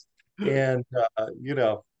psychologist. And,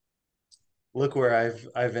 look where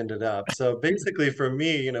I've ended up. So basically for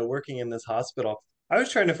me, working in this hospital, I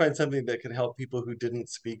was trying to find something that could help people who didn't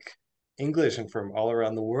speak English and from all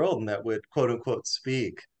around the world, and that would quote unquote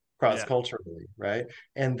speak cross-culturally, right?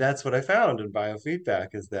 And that's what I found in biofeedback,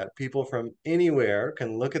 is that people from anywhere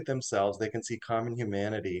can look at themselves, they can see common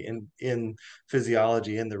humanity in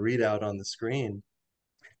physiology, in the readout on the screen,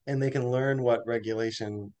 and they can learn what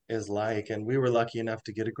regulation is like. And we were lucky enough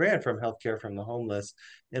to get a grant from Healthcare from the Homeless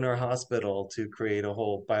in our hospital to create a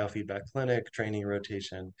whole biofeedback clinic, training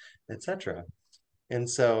rotation, etc. And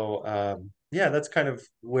so, that's kind of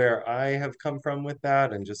where I have come from with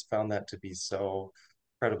that, and just found that to be so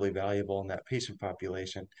incredibly valuable in that patient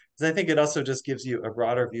population. Because I think it also just gives you a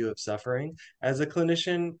broader view of suffering as a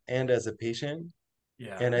clinician and as a patient.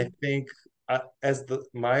 Yeah. And I think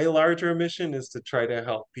my larger mission is to try to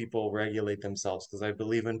help people regulate themselves, because I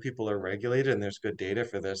believe when people are regulated, and there's good data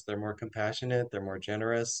for this, they're more compassionate, they're more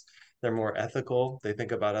generous, they're more ethical. They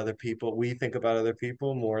think about other people. We think about other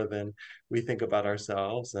people more than we think about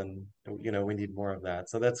ourselves. And, we need more of that.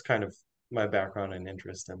 So that's kind of my background and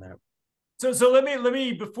interest in that. So let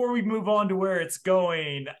me before we move on to where it's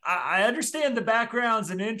going, I understand the backgrounds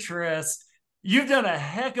and interests. You've done a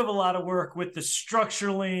heck of a lot of work with the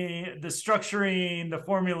structuring, the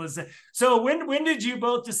formulas. So when did you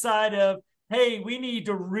both decide of, hey, we need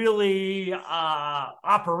to really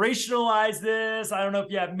operationalize this? I don't know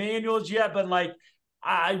if you have manuals yet, but like,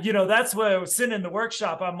 that's what I was sitting in the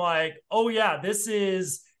workshop. I'm like, oh yeah, this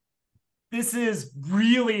is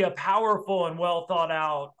really a powerful and well thought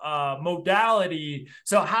out modality.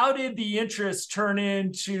 So how did the interest turn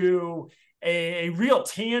into a real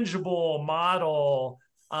tangible model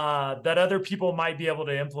that other people might be able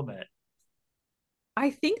to implement? I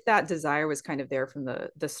think that desire was kind of there from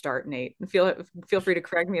the start, Nate. Feel free to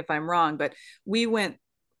correct me if I'm wrong, but we went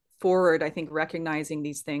forward, I think, recognizing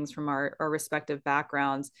these things from our respective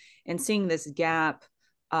backgrounds and seeing this gap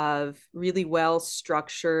of really well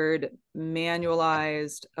structured,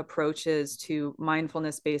 manualized approaches to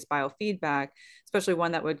mindfulness-based biofeedback, especially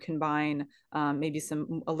one that would combine maybe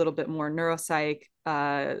a little bit more neuropsych,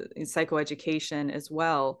 psychoeducation as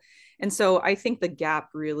well. And so I think the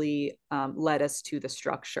gap really led us to the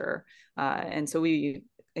structure. And so we,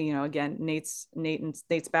 again, Nate's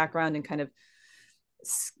background and kind of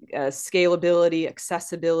scalability,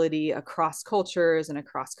 accessibility across cultures and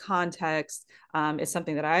across contexts is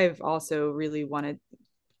something that I've also really wanted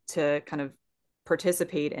to kind of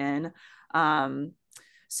participate in.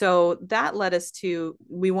 So that led us to,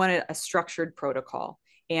 we wanted a structured protocol,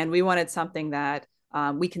 and we wanted something that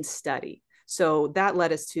we can study. So that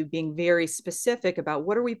led us to being very specific about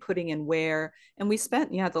what are we putting in where. And we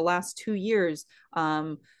spent, the last 2 years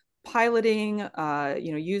piloting,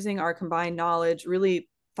 using our combined knowledge, really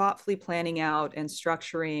thoughtfully planning out and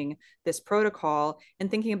structuring this protocol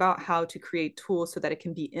and thinking about how to create tools so that it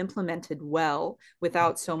can be implemented well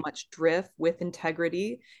without so much drift, with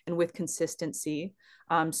integrity and with consistency.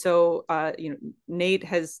 Nate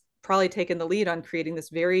has probably taken the lead on creating this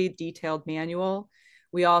very detailed manual.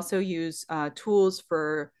 We also use tools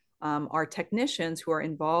for our technicians who are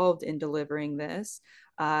involved in delivering this.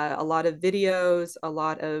 A lot of videos, a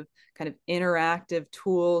lot of kind of interactive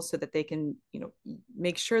tools so that they can,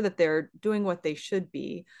 make sure that they're doing what they should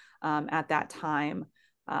be at that time.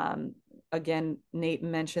 Again, Nate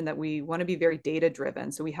mentioned that we want to be very data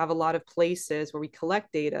driven. So we have a lot of places where we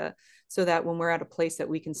collect data so that when we're at a place that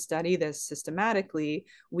we can study this systematically,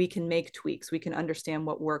 we can make tweaks. We can understand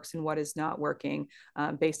what works and what is not working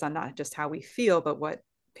based on not just how we feel, but what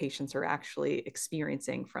patients are actually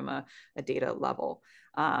experiencing from a data level.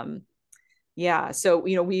 So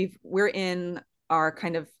we're in our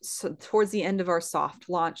kind of towards the end of our soft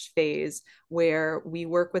launch phase, where we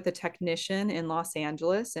work with a technician in Los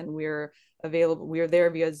Angeles, and we're there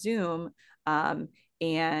via Zoom,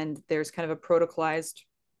 and there's kind of a protocolized,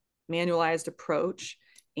 manualized approach,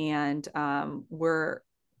 and we're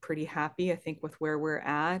pretty happy, I think, with where we're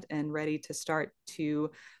at and ready to start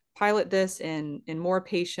to pilot this in more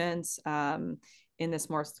patients in this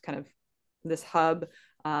more kind of this hub.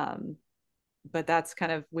 But that's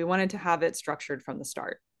kind of, we wanted to have it structured from the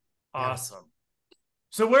start. Awesome.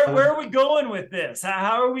 So where are we going with this?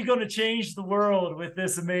 How are we going to change the world with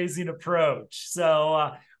this amazing approach?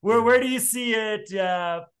 So where do you see it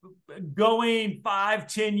going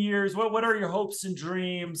 5-10 years? What are your hopes and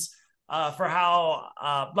dreams for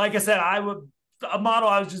how, like I said, a model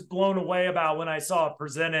I was just blown away about when I saw it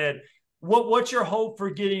presented. What's your hope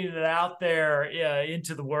for getting it out there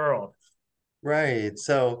into the world? Right.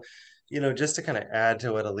 So, just to kind of add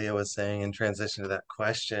to what Aliyah was saying and transition to that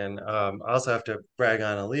question, I also have to brag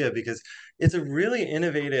on Aliyah because it's a really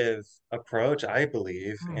innovative approach, I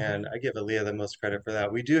believe, and I give Aliyah the most credit for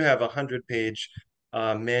that. We do have a 100-page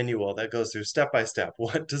manual that goes through step by step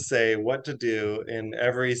what to say, what to do in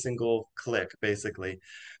every single click, basically.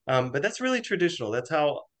 But that's really traditional. That's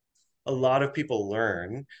how a lot of people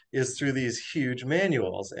learn, is through these huge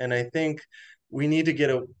manuals. And I think we need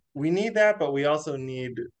that, but we also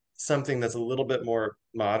need something that's a little bit more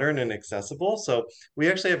modern and accessible. So we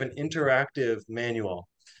actually have an interactive manual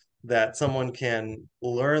that someone can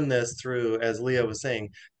learn this through, as Leah was saying,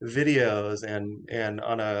 videos, and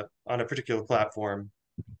on a particular platform,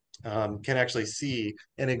 can actually see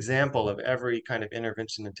an example of every kind of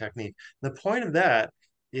intervention and technique. The point of that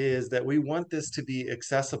is that we want this to be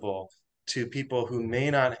accessible to people who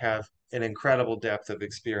may not have an incredible depth of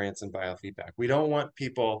experience in biofeedback. We don't want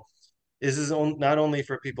people, this is not only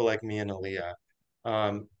for people like me and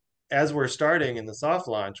Aliyah. As we're starting in the soft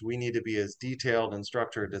launch, we need to be as detailed and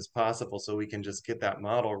structured as possible so we can just get that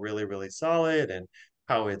model really, really solid, and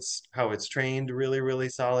how it's trained really, really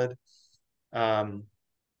solid.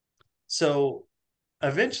 So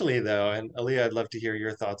eventually though, and Aliyah, I'd love to hear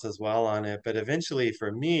your thoughts as well on it, but eventually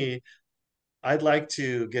for me, I'd like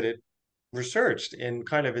to get it researched in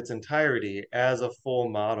kind of its entirety as a full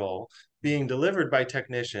model being delivered by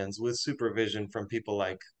technicians with supervision from people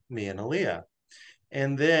like me and Aliyah.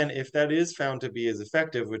 And then if that is found to be as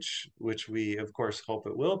effective, which we of course hope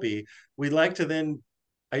it will be, we'd like to then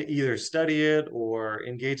either study it or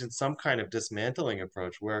engage in some kind of dismantling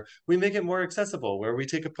approach where we make it more accessible, where we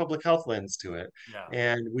take a public health lens to it. Yeah.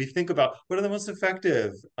 And we think about what are the most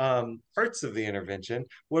effective parts of the intervention?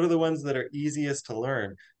 What are the ones that are easiest to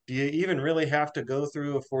learn? Do you even really have to go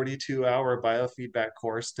through a 42-hour biofeedback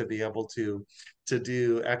course to be able to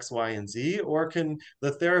do X, Y, and Z? Or can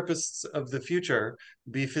the therapists of the future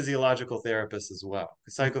be physiological therapists as well,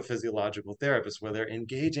 psychophysiological therapists, where they're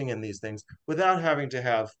engaging in these things without having to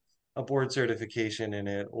have a board certification in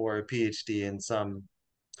it or a PhD in some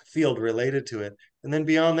field related to it? And then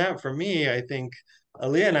beyond that, for me, I think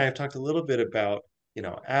Aliyah and I have talked a little bit about,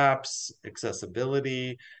 apps,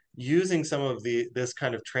 accessibility, using some of this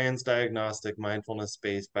kind of transdiagnostic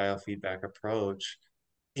mindfulness-based biofeedback approach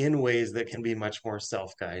in ways that can be much more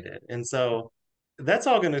self-guided. And so that's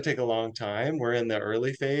all going to take a long time. We're in the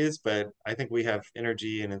early phase, but I think we have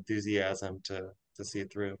energy and enthusiasm to see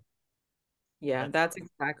it through. Yeah, that's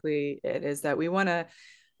exactly it, is that we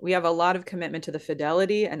have a lot of commitment to the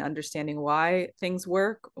fidelity and understanding why things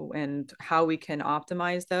work and how we can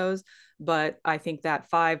optimize those. But I think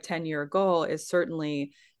that 5-10 year goal is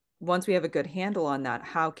certainly, once we have a good handle on that,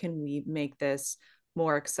 how can we make this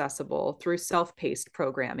more accessible through self-paced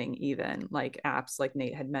programming, even like apps like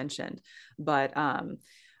Nate had mentioned. But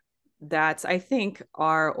that's, I think,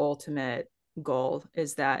 our ultimate goal,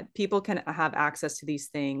 is that people can have access to these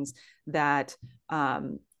things that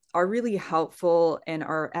are really helpful and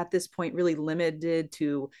are at this point really limited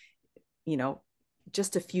to,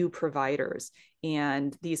 just a few providers.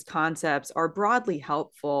 And these concepts are broadly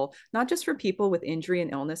helpful, not just for people with injury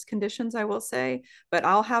and illness conditions, I will say, but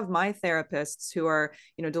I'll have my therapists who are,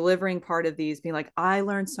 delivering part of these being like, I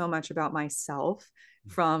learned so much about myself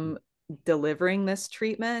from delivering this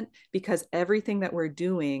treatment, because everything that we're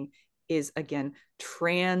doing is, again,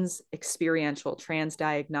 trans experiential, trans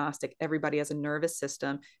diagnostic. Everybody has a nervous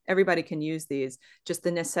system. Everybody can use these. Just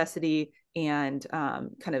the necessity and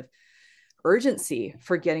kind of urgency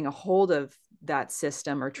for getting a hold of that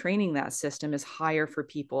system or training that system is higher for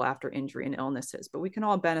people after injury and illnesses, but we can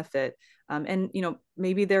all benefit. And,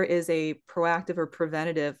 maybe there is a proactive or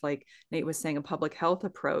preventative, like Nate was saying, a public health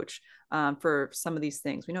approach for some of these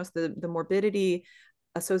things. We know the morbidity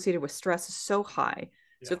associated with stress is so high.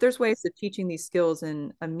 Yeah. So if there's ways of teaching these skills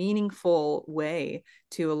in a meaningful way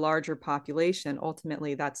to a larger population,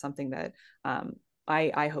 ultimately that's something that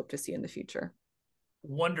I hope to see in the future.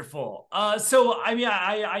 Wonderful. So, I mean,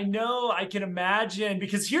 I know, I can imagine,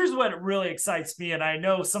 because here's what really excites me, and I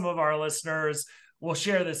know some of our listeners will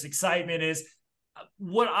share this excitement, is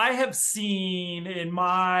what I have seen in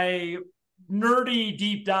my nerdy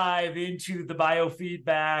deep dive into the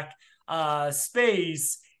biofeedback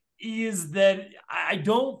space is that I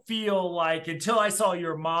don't feel like, until I saw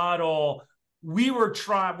your model, we were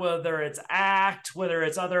trying, whether it's ACT, whether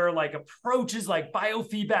it's other like approaches like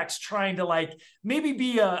biofeedback's trying to like maybe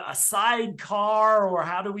be a sidecar, or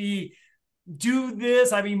how do we do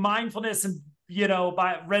this? I mean, mindfulness and,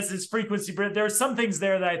 by resonance frequency, there's some things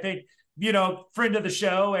there that I think, friend of the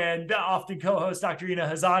show and often co-host Dr. Ina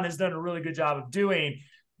Hazan has done a really good job of doing,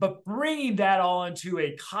 but bringing that all into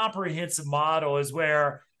a comprehensive model is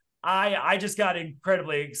where I just got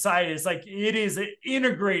incredibly excited. It's like it is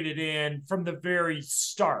integrated in from the very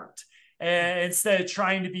start. And instead of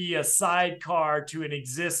trying to be a sidecar to an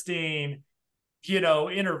existing,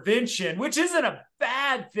 intervention, which isn't a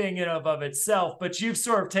bad thing in and of itself, but you've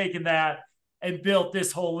sort of taken that and built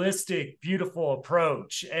this holistic, beautiful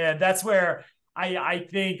approach. And that's where I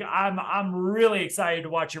think I'm really excited to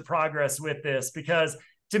watch your progress with this, because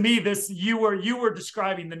to me, you were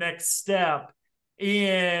describing the next step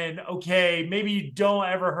in, okay, maybe you don't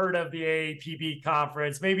ever heard of the AAPB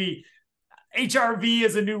conference. Maybe HRV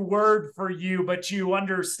is a new word for you, but you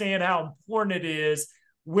understand how important it is.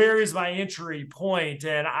 Where is my entry point?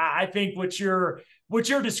 And I think what you're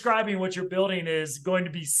describing, what you're building is going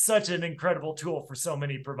to be such an incredible tool for so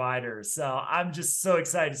many providers. So I'm just so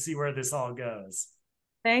excited to see where this all goes.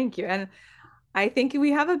 Thank you. And I think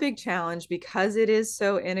we have a big challenge because it is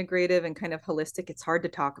so integrative and kind of holistic. It's hard to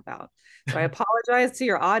talk about. So I apologize to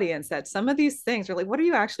your audience that some of these things are like, what are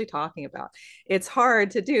you actually talking about? It's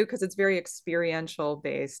hard to do because it's very experiential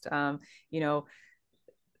based. You know,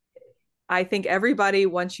 I think everybody,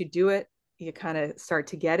 once you do it, you kind of start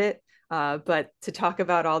to get it. But to talk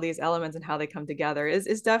about all these elements and how they come together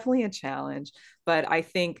is definitely a challenge. But I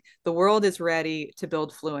think the world is ready to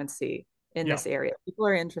build fluency in Yeah. this area. People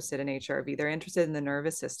are interested in HRV. They're interested in the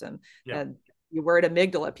nervous system. Yeah. You word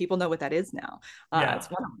amygdala, people know what that is now. Yeah. It's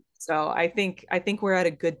one of them. So I think we're at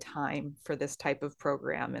a good time for this type of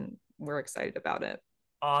program, and we're excited about it.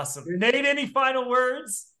 Awesome. Nate, any final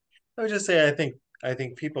words? I would just say I think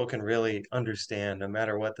people can really understand no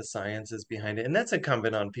matter what the science is behind it. And that's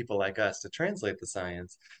incumbent on people like us to translate the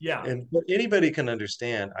science. Yeah. And what anybody can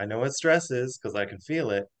understand. I know what stress is because I can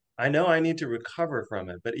feel it. I know I need to recover from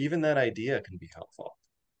it, but even that idea can be helpful.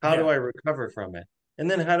 How do I recover from it?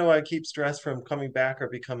 And then how do I keep stress from coming back or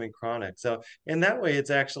becoming chronic? So in that way,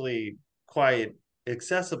 it's actually quite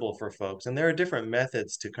accessible for folks. And there are different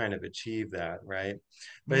methods to kind of achieve that, right?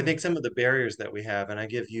 But I think some of the barriers that we have, and I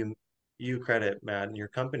give you credit, Matt, and your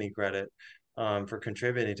company credit for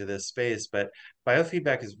contributing to this space. But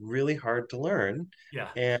biofeedback is really hard to learn, Yeah.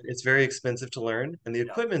 and it's very expensive to learn, and the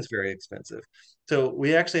equipment's very expensive. So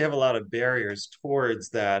we actually have a lot of barriers towards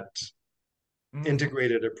that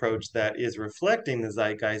integrated approach that is reflecting the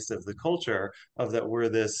zeitgeist of the culture of that we're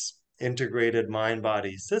this integrated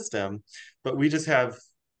mind-body system, but we just have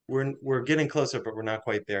we're getting closer, but we're not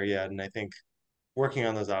quite there yet. And I think working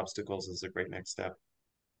on those obstacles is a great next step.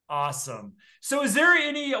 Awesome. So is there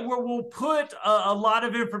any where we'll put a lot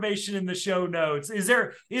of information in the show notes? Is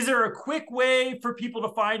there a quick way for people to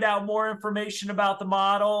find out more information about the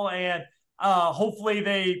model, and hopefully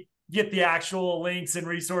they get the actual links and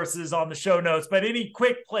resources on the show notes, but any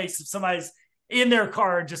quick place if somebody's in their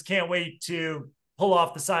car and just can't wait to pull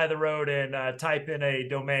off the side of the road and type in a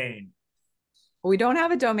domain? We don't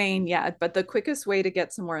have a domain yet, but the quickest way to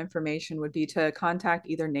get some more information would be to contact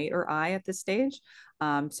either Nate or I at this stage.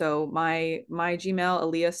 So my Gmail,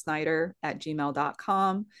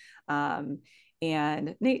 aliyahsnyder@gmail.com.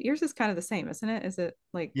 And Nate, yours is kind of the same, isn't it? Is it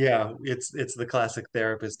like? Yeah, it's the classic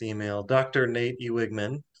therapist email, Dr. Nate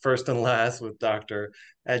Ewigman, first and last with doctor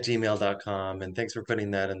 @gmail.com. And thanks for putting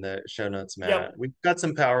that in the show notes, Matt. Yep. We've got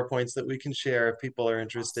some PowerPoints that we can share if people are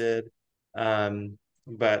interested.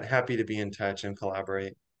 But happy to be in touch and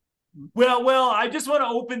collaborate. Well, I just want to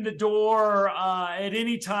open the door at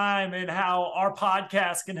any time and how our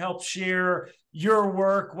podcast can help share your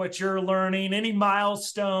work, what you're learning, any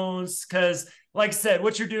milestones, because like I said,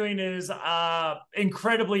 what you're doing is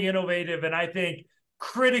incredibly innovative and I think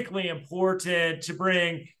critically important to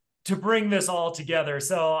bring this all together.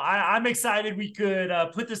 So I'm excited we could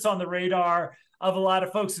put this on the radar of a lot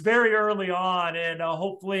of folks very early on, and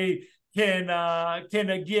hopefully can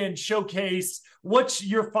again showcase what's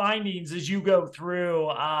your findings as you go through.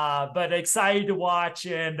 But excited to watch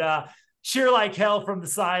and cheer like hell from the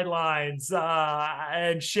sidelines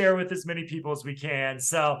and share with as many people as we can.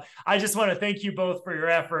 So I just want to thank you both for your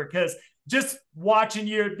effort, because just watching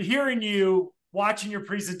you, hearing you, watching your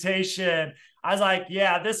presentation, I was like,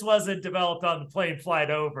 yeah, this wasn't developed on the plane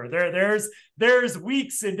flight over. There's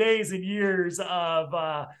weeks and days and years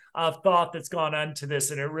of thought that's gone into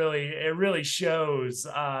this, and it really shows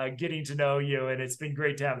getting to know you, and it's been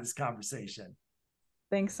great to have this conversation.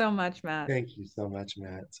 Thanks so much, Matt. Thank you so much,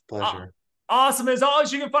 Matt. It's a pleasure. Awesome. As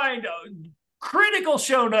always, you can find critical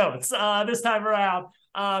show notes this time around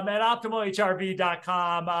at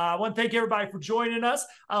optimalhrv.com. I want to thank everybody for joining us.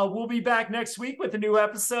 We'll be back next week with a new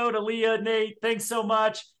episode. Aliyah, Nate, thanks so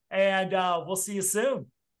much, and we'll see you soon.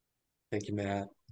 Thank you, Matt.